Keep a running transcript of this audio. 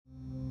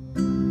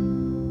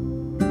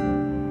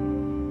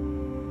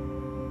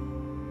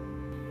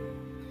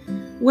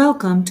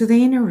Welcome to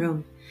the Inner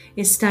Room,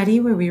 a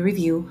study where we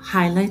review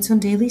highlights on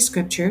daily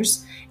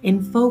scriptures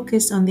and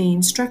focus on the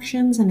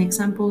instructions and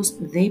examples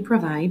they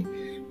provide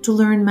to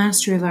learn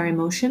mastery of our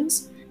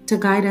emotions, to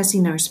guide us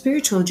in our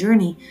spiritual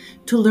journey,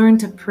 to learn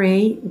to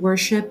pray,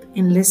 worship,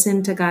 and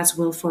listen to God's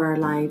will for our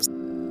lives.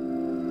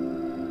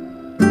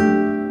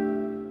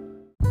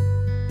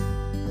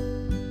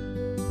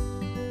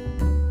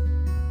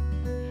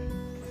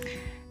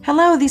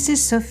 Hello, this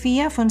is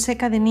Sofia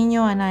Fonseca de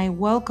Niño, and I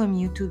welcome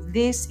you to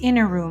this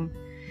Inner Room.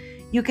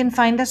 You can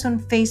find us on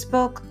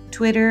Facebook,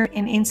 Twitter,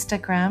 and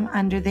Instagram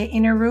under the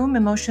Inner Room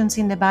Emotions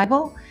in the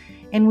Bible,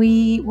 and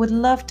we would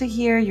love to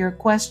hear your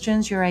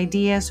questions, your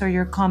ideas, or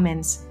your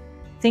comments.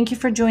 Thank you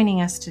for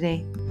joining us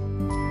today.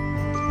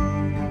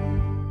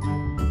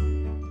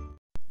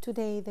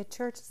 Today, the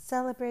church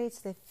celebrates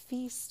the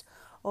feast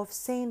of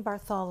Saint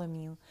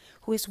Bartholomew,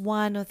 who is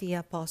one of the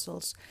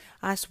apostles.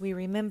 As we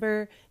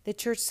remember, the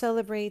church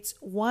celebrates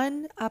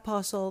one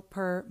apostle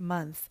per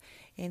month.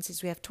 And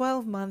since we have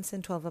 12 months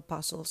and 12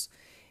 apostles,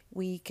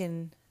 we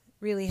can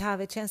really have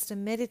a chance to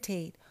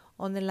meditate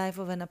on the life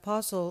of an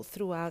apostle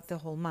throughout the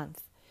whole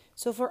month.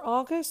 So for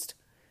August,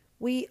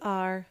 we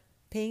are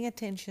paying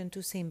attention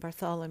to Saint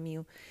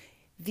Bartholomew.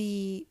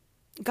 The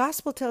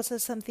gospel tells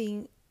us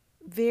something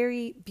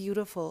very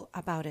beautiful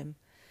about him,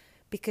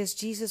 because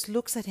Jesus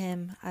looks at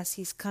him as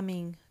he's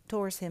coming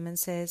towards him and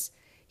says,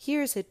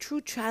 "Here is a true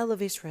child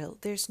of Israel.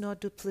 There's no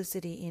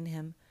duplicity in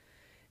him."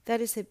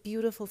 That is a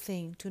beautiful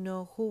thing, to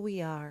know who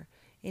we are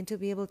and to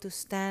be able to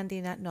stand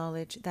in that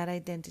knowledge, that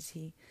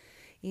identity,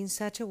 in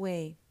such a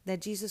way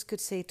that Jesus could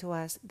say to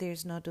us,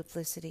 there's no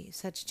duplicity,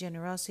 such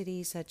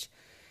generosity, such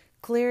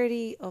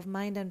clarity of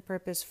mind and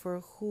purpose for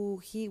who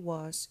he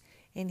was,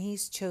 and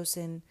he's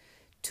chosen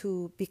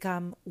to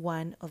become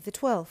one of the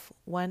 12,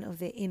 one of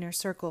the inner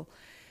circle.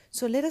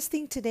 So let us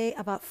think today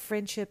about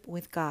friendship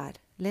with God.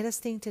 Let us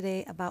think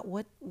today about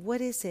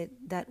what is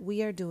it that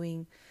we are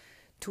doing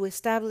to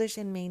establish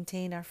and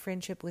maintain our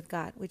friendship with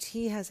God, which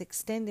he has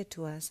extended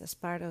to us as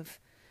part of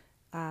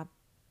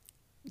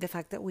the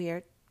fact that we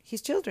are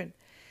his children.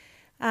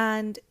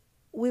 And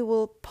we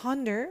will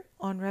ponder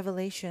on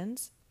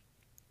Revelations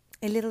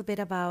a little bit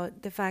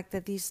about the fact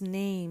that these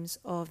names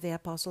of the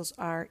apostles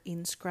are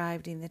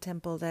inscribed in the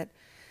temple that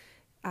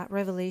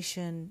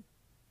Revelation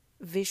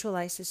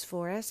visualizes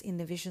for us in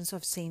the visions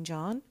of St.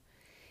 John,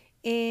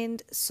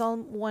 and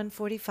Psalm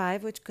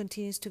 145, which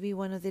continues to be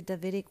one of the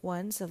Davidic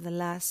ones of the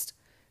last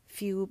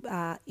few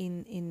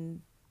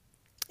in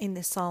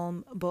the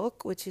Psalm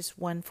book, which is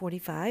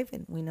 145,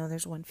 and we know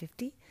there's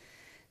 150.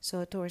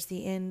 So towards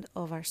the end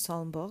of our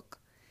Psalm book,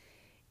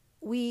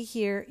 we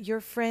hear,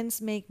 "Your friends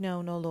make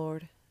known, O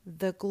Lord,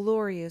 the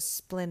glorious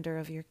splendor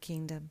of your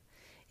kingdom."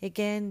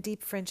 Again,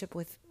 deep friendship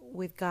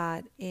with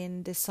God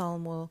in the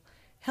Psalm will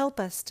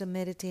help us to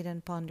meditate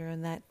and ponder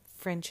on that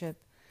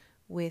friendship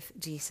with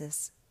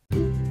Jesus.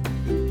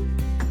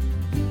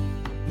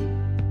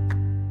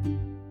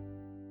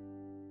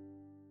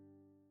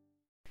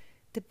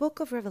 The book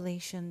of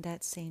Revelation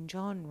that St.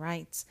 John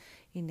writes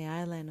in the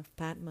island of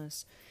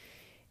Patmos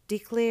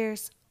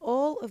declares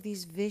all of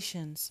these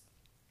visions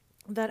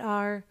that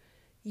are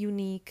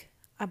unique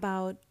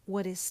about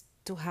what is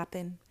to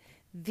happen.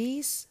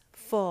 This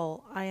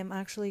fall, I am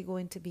actually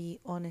going to be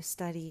on a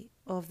study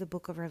of the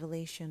book of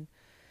Revelation,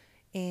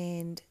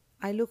 and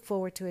I look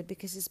forward to it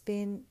because it's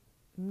been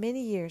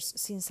many years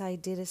since I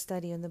did a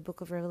study on the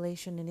book of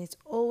Revelation, and it's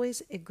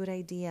always a good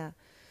idea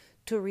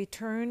to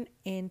return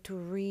and to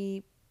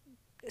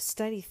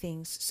re-study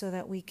things so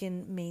that we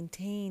can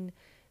maintain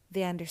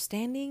the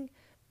understanding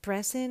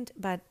present,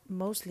 but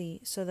mostly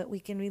so that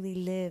we can really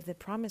live the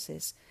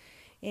promises.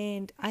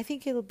 And I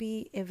think it'll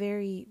be a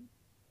very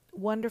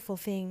wonderful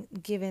thing,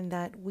 given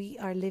that we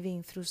are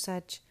living through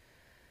such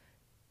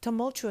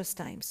tumultuous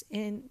times.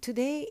 And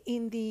today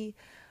in the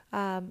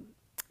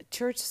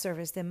church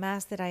service, the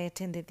mass that I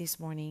attended this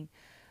morning,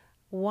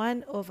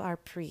 one of our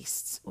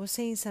priests was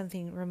saying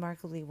something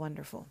remarkably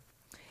wonderful.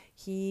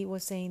 He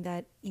was saying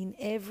that in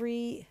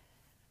every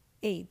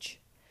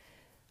age,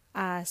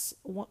 as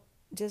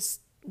just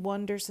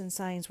wonders and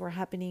signs were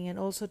happening, and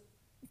also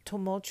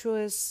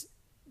tumultuous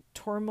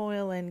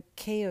turmoil and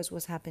chaos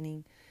was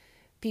happening,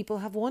 people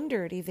have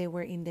wondered if they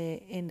were in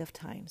the end of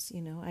times.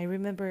 I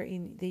remember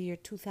in the year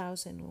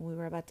 2000, when we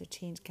were about to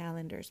change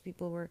calendars,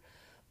 people were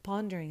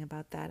pondering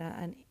about that,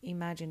 and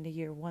imagine the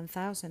year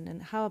 1000.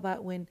 And how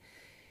about when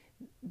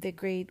the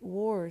great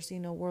wars,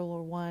 World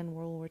War I,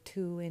 World War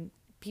II, and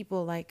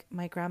people like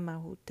my grandma,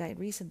 who died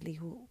recently,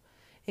 who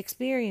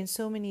experienced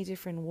so many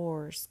different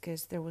wars,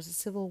 because there was a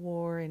civil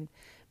war, and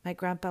my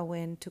grandpa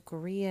went to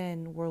Korea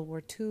in World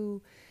War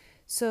II.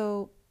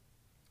 So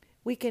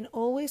we can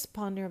always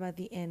ponder about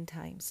the end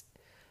times.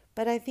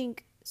 But I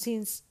think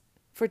since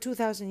for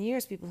 2,000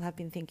 years people have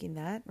been thinking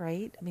that,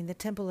 right? I mean, the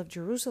Temple of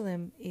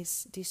Jerusalem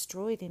is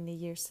destroyed in the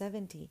year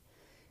 70.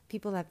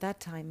 People at that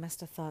time must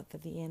have thought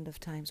that the end of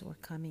times were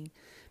coming.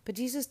 But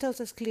Jesus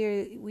tells us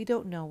clearly, we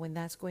don't know when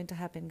that's going to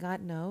happen.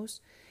 God knows.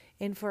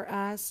 And for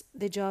us,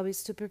 the job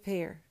is to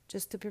prepare,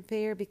 just to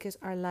prepare, because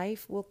our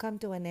life will come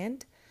to an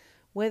end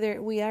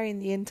whether we are in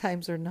the end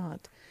times or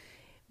not.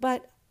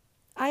 But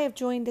I have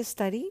joined the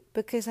study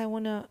because I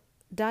want to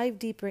dive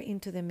deeper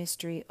into the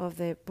mystery of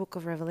the book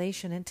of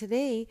Revelation. And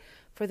today,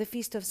 for the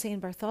Feast of St.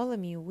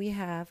 Bartholomew, we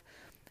have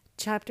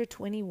chapter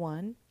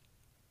 21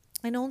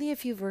 and only a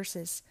few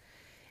verses.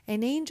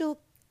 An angel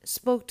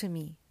spoke to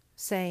me,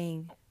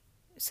 saying,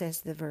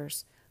 says the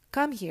verse,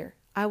 "Come here,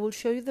 I will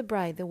show you the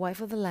bride, the wife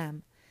of the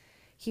Lamb."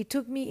 He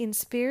took me in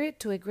spirit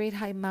to a great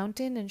high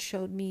mountain and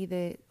showed me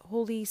the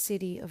holy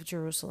city of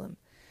Jerusalem,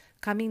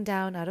 coming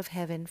down out of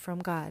heaven from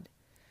God.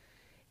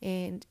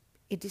 And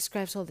it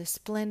describes all the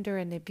splendor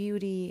and the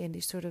beauty and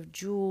the sort of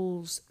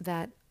jewels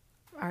that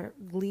are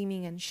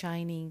gleaming and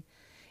shining.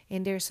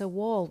 And there's a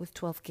wall with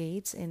 12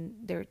 gates, and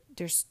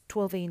there's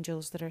 12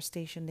 angels that are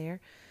stationed there.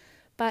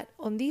 But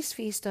on this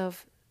feast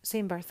of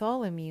St.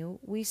 Bartholomew,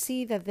 we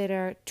see that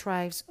there are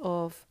tribes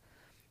of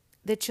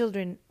the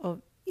children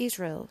of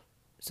Israel,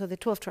 so the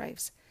 12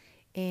 tribes,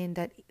 and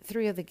that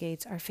 3 of the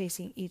gates are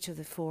facing each of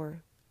the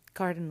 4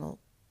 cardinal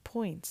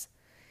points.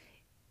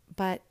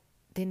 But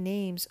the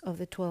names of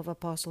the 12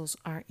 apostles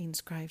are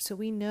inscribed. So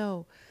we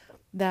know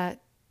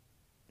that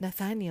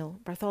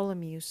Nathaniel,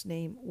 Bartholomew's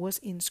name, was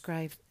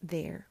inscribed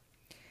there.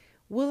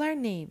 Will our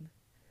name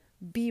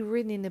be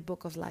written in the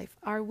book of life?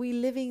 Are we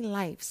living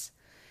lives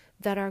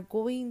that are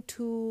going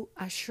to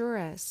assure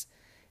us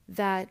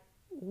that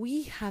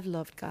we have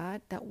loved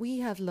God, that we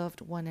have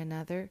loved one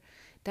another,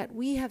 that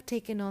we have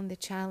taken on the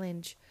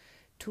challenge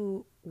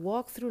to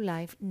walk through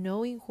life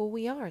knowing who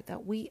we are,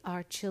 that we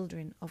are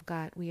children of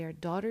God. We are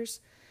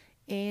daughters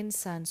and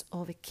sons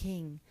of a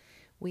king.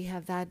 We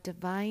have that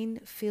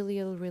divine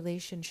filial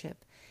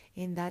relationship,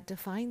 and that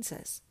defines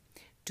us.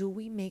 Do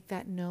we make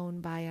that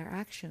known by our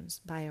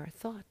actions, by our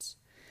thoughts,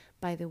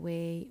 by the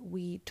way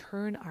we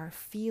turn our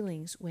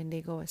feelings when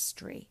they go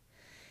astray?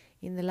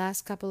 In the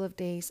last couple of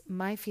days,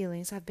 my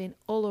feelings have been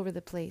all over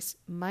the place.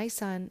 My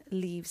son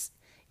leaves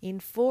in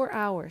 4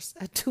 hours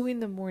at 2 in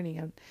the morning.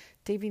 I'm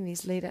taping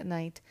this late at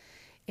night.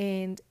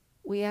 And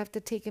we have to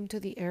take him to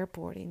the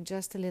airport in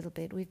just a little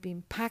bit. We've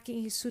been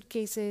packing his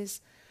suitcases,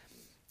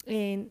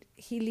 and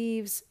he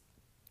leaves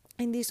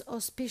in this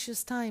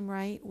auspicious time,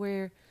 right,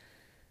 where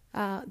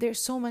there's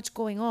so much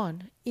going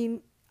on.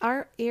 In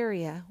our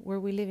area where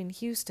we live in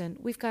Houston,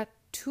 we've got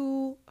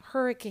 2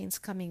 hurricanes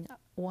coming.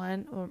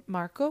 One, or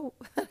Marco,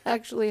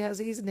 actually has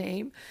his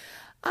name,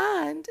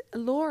 and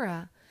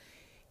Laura.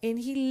 And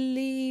he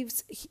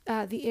leaves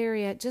the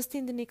area just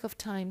in the nick of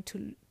time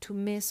to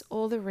miss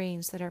all the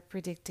rains that are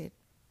predicted.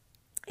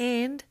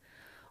 And,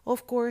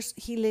 of course,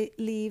 he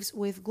leaves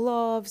with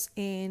gloves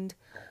and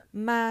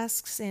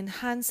masks and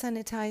hand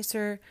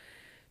sanitizer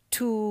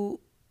to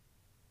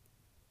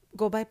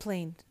go by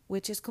plane,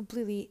 which is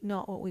completely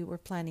not what we were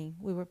planning.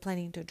 We were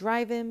planning to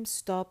drive him,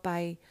 stop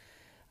by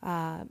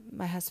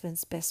my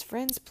husband's best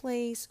friend's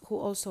place, who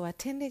also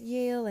attended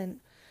Yale, and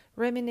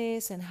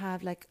reminisce and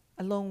have like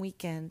a long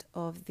weekend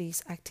of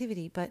this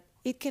activity. But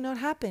it cannot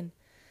happen.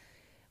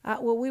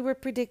 What we were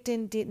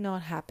predicting did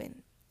not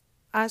happen.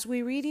 As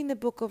we read in the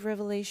book of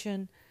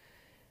Revelation,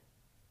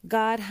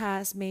 God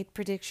has made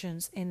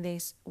predictions, and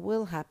this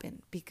will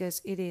happen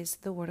because it is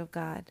the Word of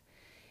God.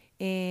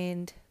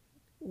 And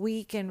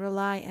we can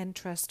rely and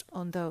trust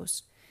on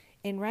those.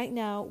 And right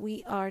now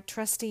we are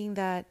trusting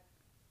that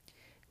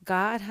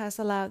God has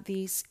allowed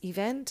this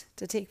event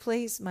to take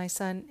place. My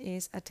son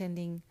is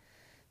attending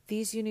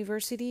this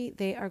university.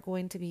 They are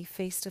going to be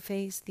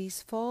face-to-face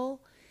this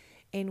fall,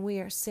 and we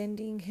are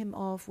sending him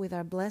off with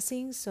our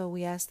blessings. So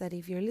we ask that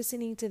if you're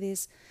listening to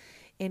this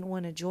and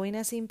want to join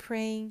us in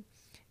praying,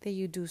 that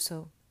you do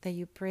so, that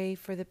you pray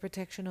for the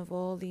protection of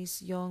all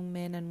these young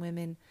men and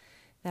women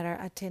that are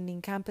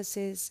attending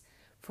campuses,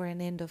 for an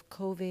end of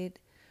COVID,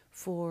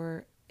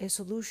 for a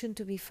solution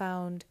to be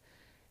found,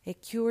 a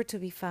cure to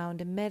be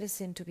found, a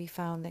medicine to be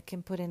found that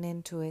can put an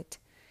end to it,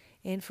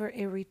 and for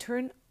a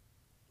return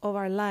of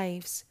our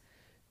lives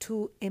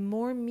to a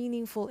more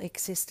meaningful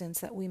existence,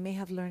 that we may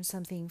have learned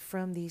something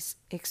from this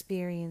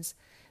experience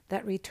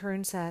that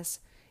returns us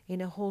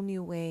in a whole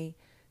new way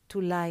to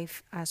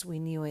life as we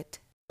knew it.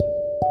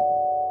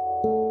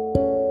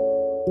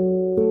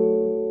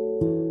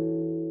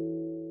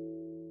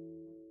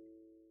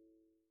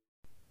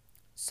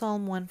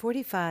 Psalm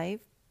 145,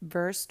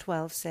 verse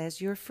 12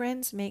 says, "Your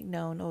friends make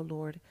known, O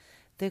Lord,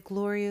 the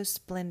glorious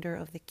splendor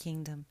of the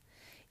kingdom."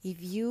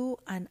 If you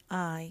and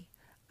I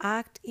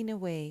act in a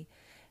way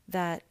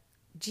that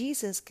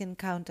Jesus can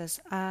count us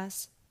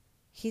as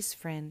his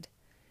friend,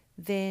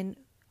 then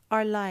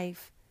our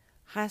life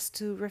has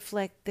to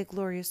reflect the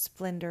glorious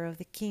splendor of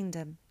the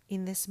kingdom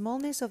in the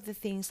smallness of the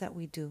things that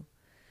we do.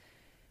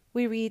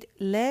 We read,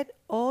 "Let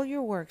all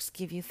your works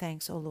give you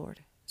thanks, O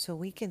Lord." So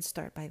we can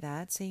start by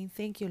that, saying,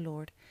 "Thank you,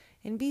 Lord,"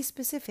 and be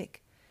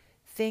specific.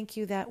 Thank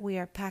you that we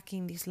are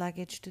packing this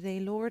luggage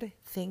today, Lord.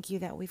 Thank you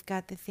that we've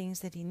got the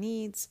things that he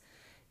needs.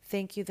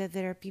 Thank you that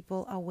there are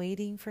people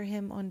awaiting for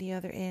him on the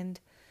other end.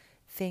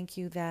 Thank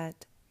you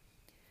that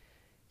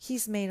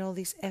he's made all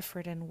this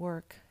effort and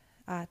work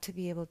to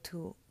be able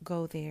to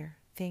go there.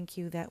 Thank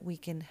you that we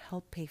can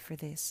help pay for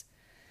this.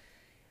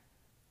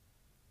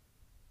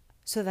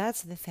 So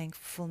that's the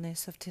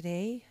thankfulness of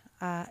today.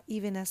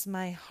 Even as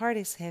my heart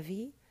is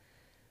heavy,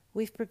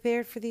 we've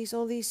prepared for these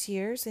all these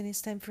years, and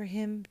it's time for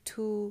him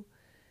to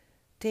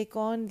take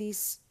on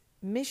this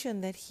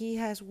mission that he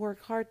has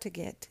worked hard to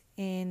get.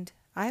 And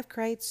I've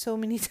cried so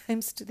many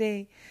times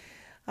today.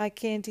 I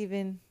can't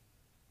even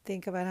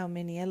think about how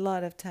many. A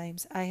lot of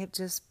times I have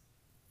just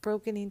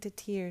broken into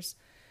tears.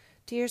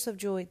 Tears of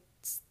joy,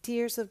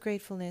 tears of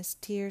gratefulness,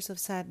 tears of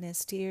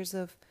sadness, tears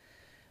of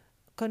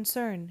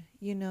concern,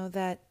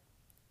 that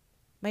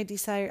my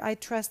desire, I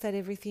trust that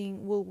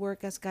everything will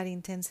work as God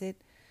intends it.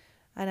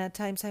 And at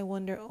times I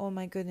wonder, oh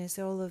my goodness,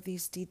 all of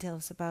these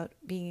details about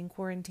being in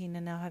quarantine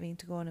and now having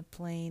to go on a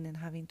plane and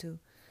having to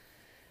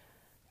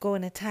go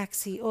in a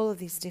taxi, all of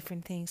these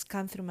different things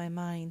come through my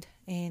mind.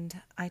 And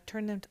I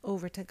turn them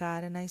over to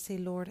God and I say,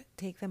 Lord,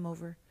 take them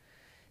over.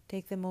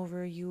 Take them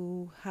over.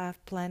 You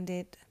have planned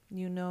it.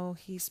 You know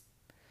His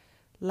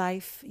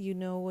life. You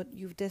know what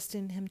you've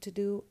destined Him to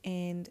do.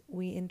 And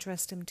we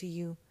entrust Him to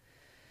you.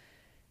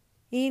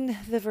 In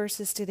the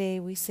verses today,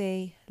 we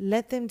say,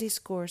 let them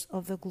discourse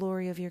of the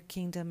glory of your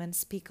kingdom and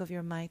speak of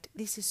your might.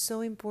 This is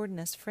so important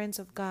as friends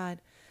of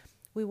God.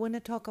 We want to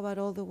talk about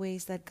all the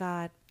ways that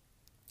God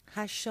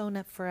has shown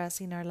up for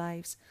us in our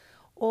lives,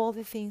 all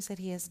the things that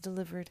He has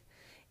delivered,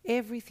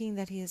 everything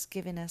that He has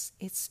given us.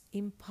 It's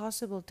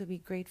impossible to be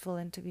grateful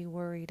and to be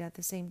worried at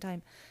the same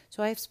time.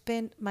 So I've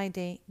spent my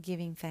day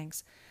giving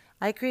thanks.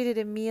 I created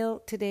a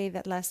meal today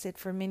that lasted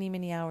for many,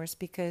 many hours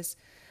because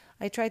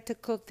I tried to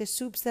cook the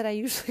soups that I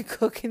usually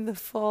cook in the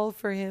fall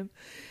for him.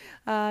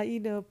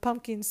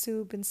 Pumpkin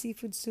soup and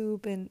seafood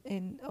soup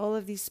and all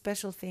of these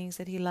special things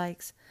that he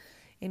likes.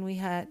 And we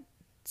had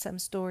some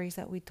stories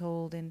that we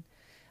told, and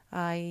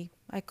I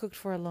cooked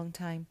for a long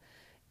time.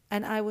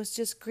 And I was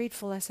just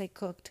grateful as I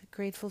cooked,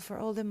 grateful for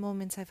all the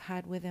moments I've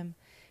had with him.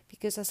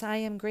 Because as I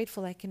am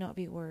grateful, I cannot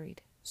be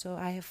worried. So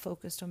I have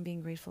focused on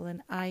being grateful,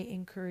 and I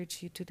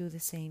encourage you to do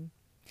the same.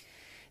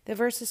 The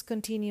verses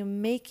continue,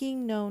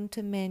 making known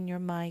to men your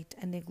might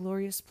and the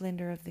glorious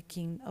splendor of the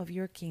king of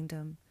your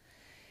kingdom.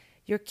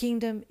 Your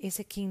kingdom is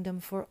a kingdom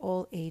for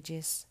all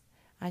ages,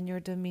 and your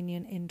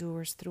dominion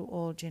endures through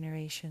all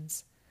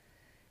generations.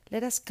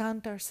 Let us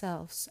count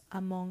ourselves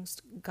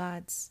amongst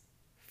God's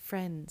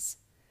friends.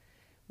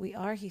 We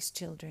are His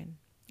children.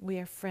 We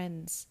are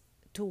friends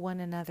to one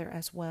another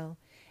as well.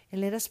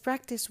 And let us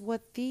practice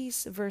what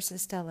these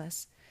verses tell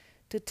us,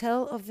 to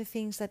tell of the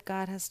things that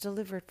God has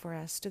delivered for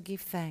us, to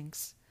give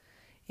thanks,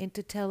 and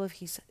to tell of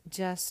His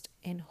just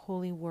and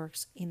holy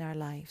works in our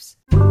lives.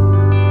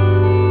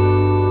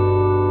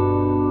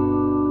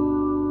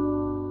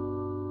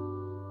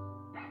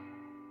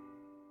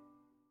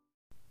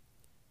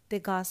 The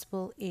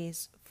Gospel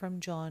is from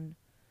John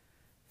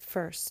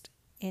 1st,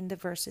 and the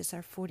verses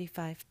are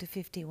 45 to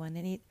 51,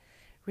 and it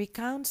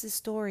recounts the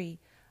story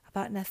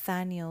about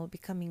Nathanael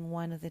becoming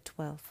one of the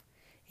 12.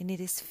 And it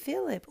is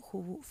Philip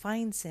who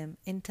finds him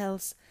and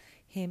tells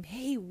him,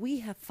 hey, we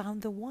have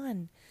found the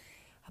one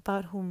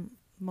about whom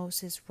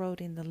Moses wrote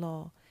in the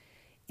law,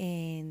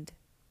 and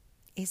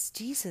it's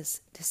Jesus,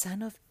 the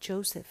son of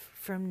Joseph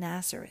from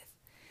Nazareth.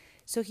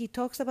 So he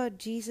talks about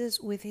Jesus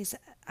with his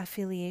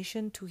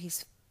affiliation to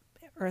his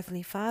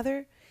earthly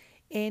father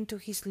and to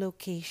his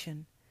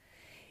location.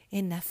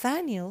 And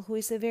Nathanael, who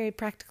is a very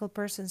practical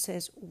person,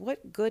 says,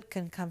 what good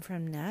can come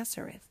from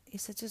Nazareth?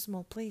 It's such a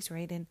small place,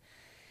 right? And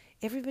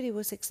everybody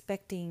was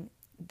expecting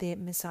the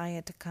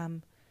Messiah to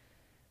come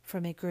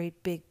from a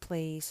great big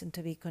place and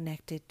to be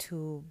connected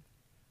to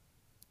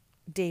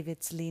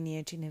David's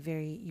lineage in a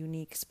very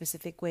unique,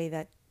 specific way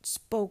that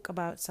spoke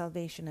about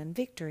salvation and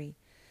victory.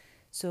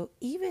 So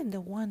even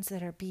the ones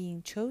that are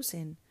being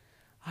chosen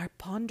are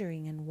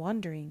pondering and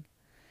wondering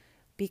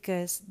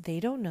because they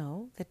don't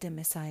know that the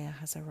Messiah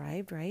has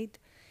arrived, right?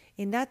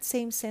 In that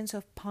same sense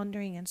of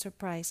pondering and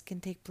surprise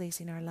can take place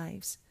in our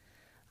lives.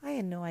 I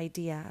had no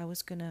idea I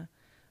was going to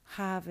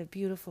have a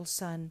beautiful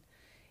son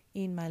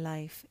in my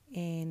life,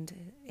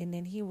 and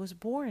then he was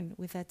born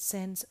with that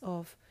sense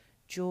of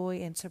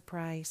joy and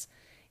surprise,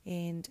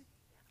 and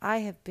I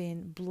have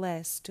been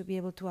blessed to be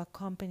able to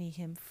accompany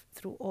him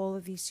through all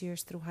of these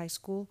years, through high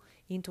school,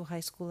 into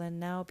high school, and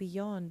now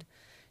beyond,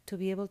 to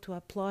be able to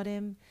applaud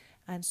him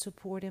and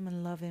support him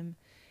and love him,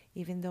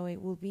 even though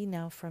it will be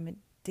now from a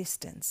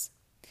distance.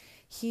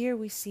 Here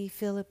we see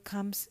Philip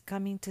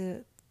coming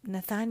to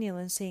Nathanael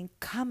and saying,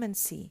 come and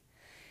see.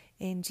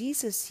 And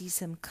Jesus sees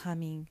him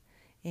coming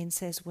and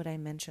says what I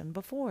mentioned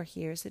before.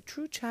 Here's a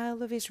true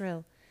child of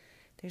Israel.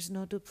 There's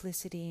no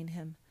duplicity in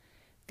him.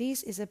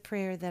 This is a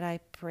prayer that I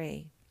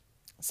pray.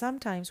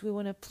 Sometimes we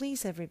want to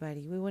please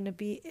everybody. We want to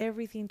be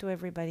everything to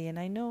everybody. And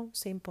I know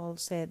St. Paul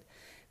said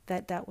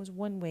that that was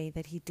one way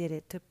that he did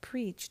it, to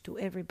preach to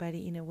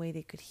everybody in a way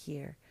they could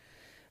hear.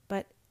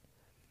 But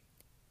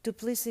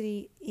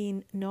duplicity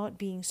in not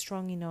being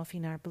strong enough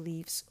in our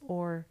beliefs,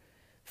 or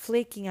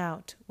flaking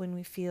out when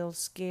we feel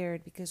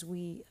scared because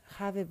we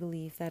have a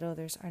belief that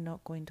others are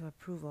not going to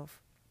approve of.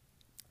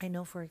 I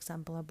know, for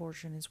example,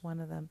 abortion is one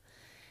of them.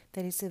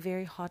 That is a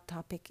very hot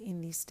topic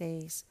in these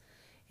days.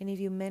 And if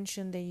you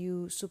mention that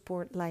you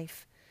support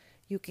life,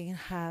 you can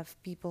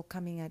have people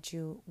coming at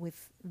you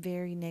with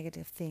very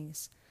negative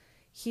things.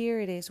 Here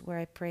it is where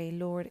I pray,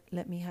 Lord,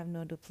 let me have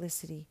no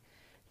duplicity.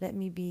 Let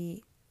me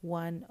be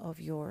one of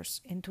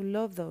yours, and to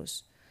love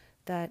those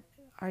that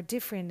are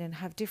different and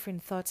have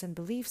different thoughts and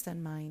beliefs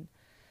than mine,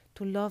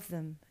 to love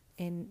them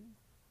and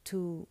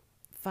to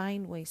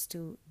find ways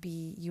to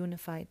be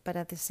unified, but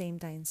at the same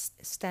time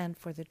stand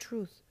for the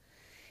truth.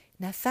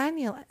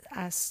 Nathanael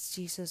asks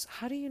Jesus,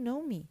 how do you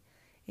know me?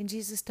 And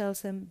Jesus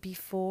tells him,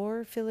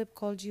 before Philip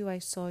called you, I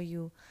saw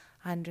you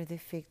under the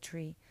fig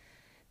tree.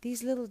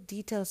 These little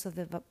details of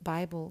the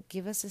Bible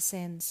give us a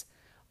sense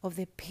of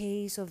the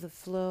pace, of the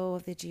flow,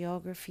 of the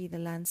geography, the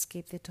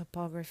landscape, the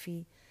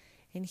topography.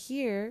 And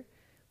here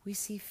we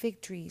see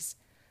fig trees.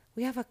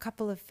 We have a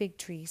couple of fig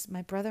trees.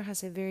 My brother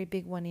has a very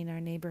big one in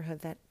our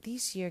neighborhood that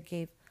this year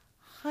gave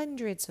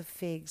hundreds of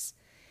figs.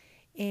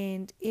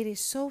 And it is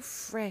so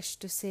fresh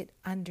to sit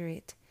under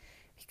it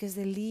because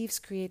the leaves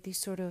create this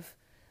sort of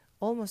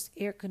almost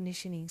air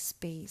conditioning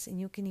space. And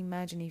you can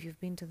imagine, if you've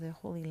been to the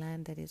Holy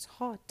Land, that it's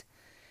hot.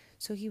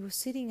 So he was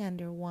sitting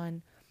under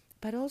one,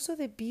 but also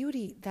the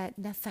beauty that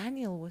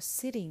Nathanael was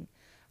sitting.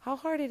 How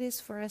hard it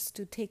is for us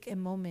to take a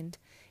moment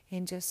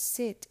and just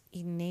sit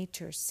in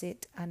nature,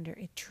 sit under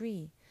a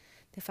tree.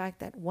 The fact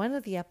that one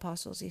of the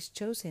apostles is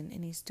chosen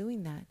and is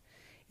doing that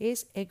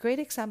is a great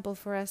example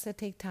for us to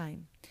take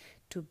time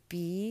to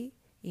be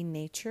in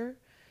nature,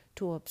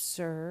 to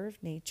observe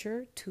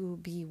nature, to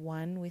be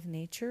one with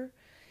nature,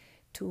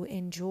 to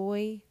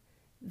enjoy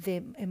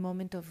a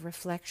moment of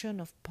reflection,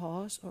 of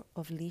pause, or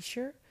of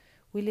leisure.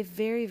 We live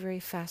very, very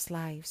fast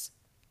lives.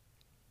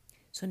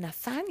 So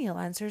Nathanael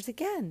answers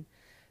again,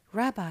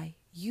 Rabbi,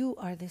 you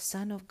are the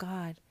Son of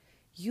God.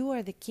 You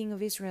are the King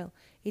of Israel.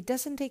 It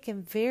doesn't take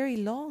him very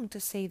long to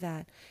say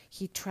that.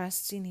 He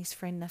trusts in his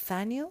friend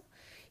Nathanael.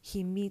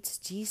 He meets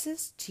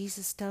Jesus.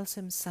 Jesus tells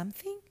him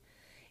something,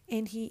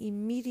 and he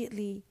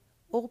immediately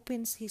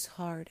opens his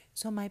heart.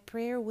 So my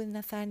prayer with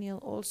Nathanael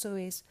also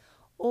is,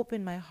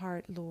 open my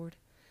heart, Lord.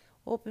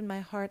 Open my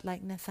heart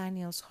like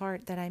Nathanael's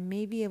heart, that I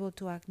may be able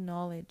to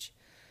acknowledge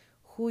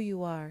who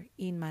you are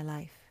in my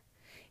life.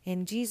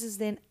 And Jesus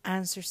then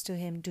answers to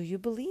him, do you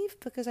believe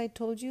because I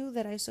told you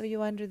that I saw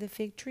you under the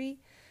fig tree?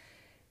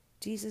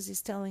 Jesus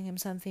is telling him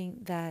something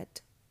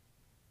that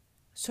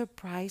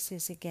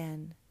surprises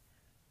again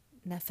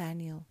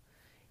Nathanael.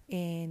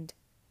 And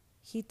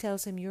he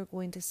tells him, you're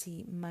going to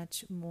see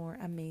much more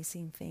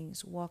amazing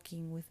things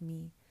walking with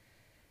me.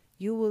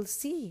 You will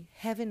see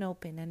heaven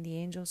open and the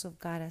angels of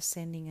God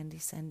ascending and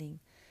descending.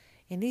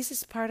 And this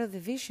is part of the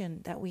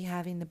vision that we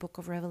have in the book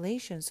of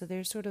Revelation. So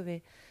there's sort of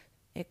a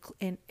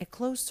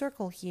closed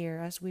circle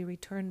here as we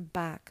return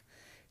back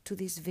to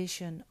this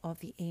vision of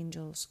the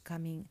angels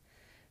coming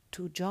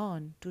to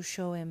John to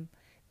show him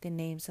the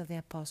names of the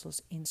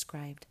apostles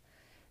inscribed.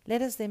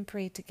 Let us then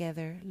pray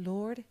together.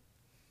 Lord,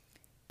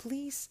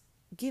 please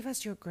give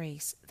us your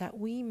grace that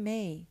we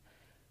may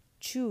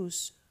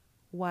choose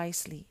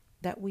wisely,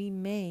 that we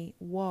may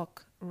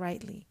walk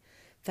rightly,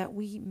 that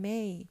we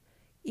may,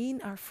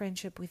 in our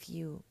friendship with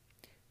you,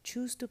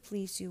 choose to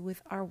please you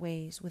with our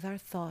ways, with our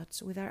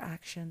thoughts, with our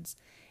actions,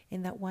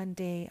 and that one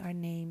day our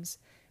names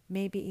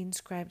may be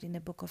inscribed in the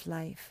book of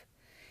life.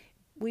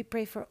 We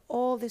pray for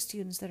all the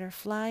students that are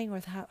flying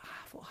or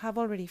have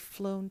already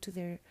flown to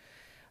their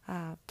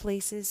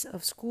places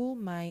of school.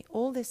 My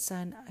oldest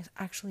son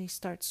actually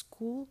starts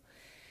school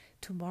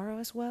tomorrow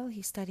as well.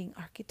 He's studying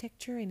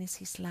architecture and it's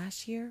his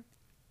last year.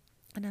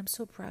 And I'm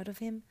so proud of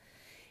him.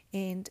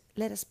 And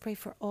let us pray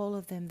for all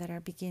of them that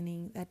are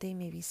beginning, that they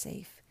may be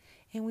safe.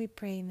 And we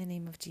pray in the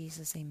name of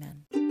Jesus.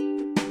 Amen.